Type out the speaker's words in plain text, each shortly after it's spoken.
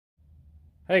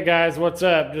Hey guys, what's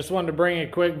up? Just wanted to bring a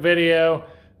quick video.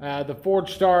 The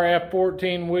Forgestar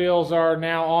F14 wheels are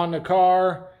now on the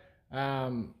car.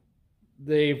 The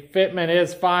fitment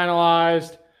is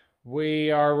finalized.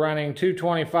 We are running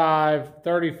 225,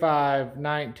 35,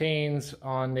 19s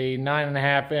on the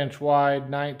 9.5 inch wide,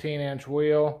 19 inch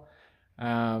wheel.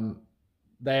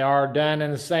 They are done in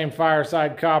the same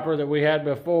fireside copper that we had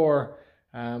before.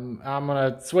 I'm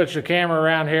going to switch the camera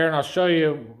around here and I'll show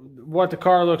you what the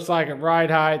car looks like at ride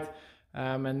height,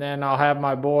 and then I'll have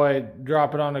my boy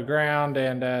drop it on the ground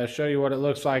and show you what it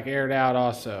looks like aired out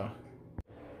also.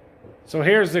 So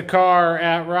here's the car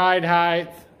at ride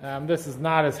height. This is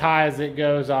not as high as it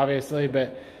goes obviously,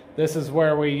 but this is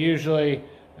where we usually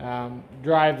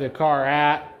drive the car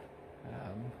at.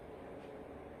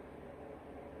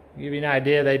 Give you an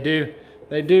idea,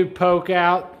 they do poke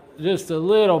out just a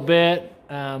little bit,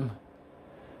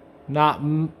 not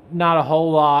a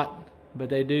whole lot, but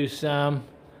they do some.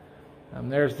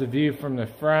 There's the view from the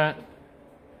front.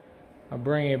 I'll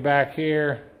bring you back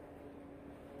here.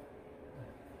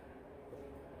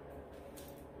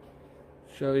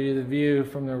 Show you the view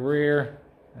from the rear.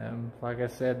 Like I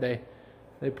said,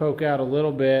 they poke out a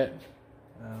little bit.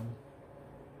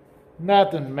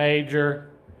 Nothing major.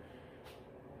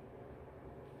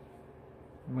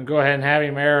 I'm going to go ahead and have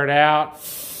him air it out.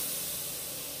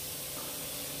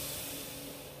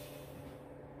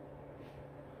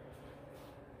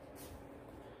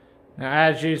 Now,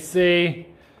 as you see,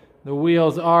 the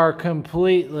wheels are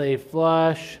completely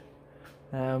flush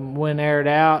when aired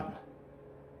out.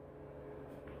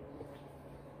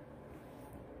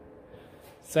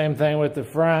 Same thing with the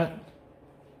front.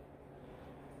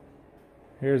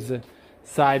 Here's the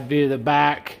side view of the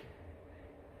back.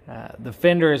 The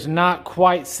fender is not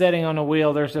quite setting on the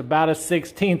wheel. There's about a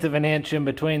 1/16 of an inch in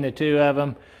between the two of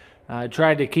them. I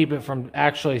tried to keep it from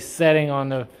actually setting on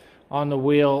the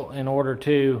wheel in order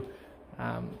to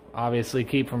obviously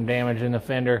keep from damaging the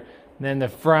fender. And then the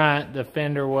front, the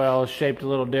fender well is shaped a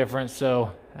little different,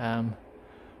 so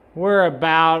we're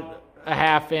about a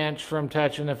 1/2 inch from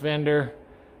touching the fender,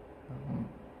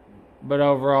 but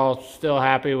overall still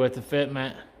happy with the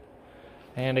fitment.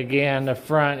 And again, the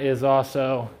front is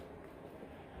also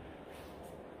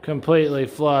completely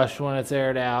flush when it's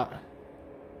aired out.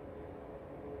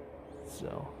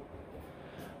 So,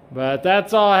 but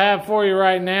that's all I have for you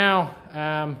right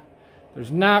now. There's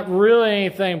not really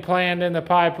anything planned in the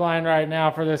pipeline right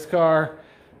now for this car,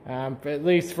 at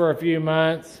least for a few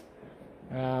months.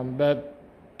 But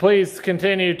please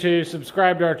continue to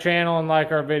subscribe to our channel and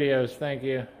like our videos. Thank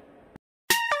you.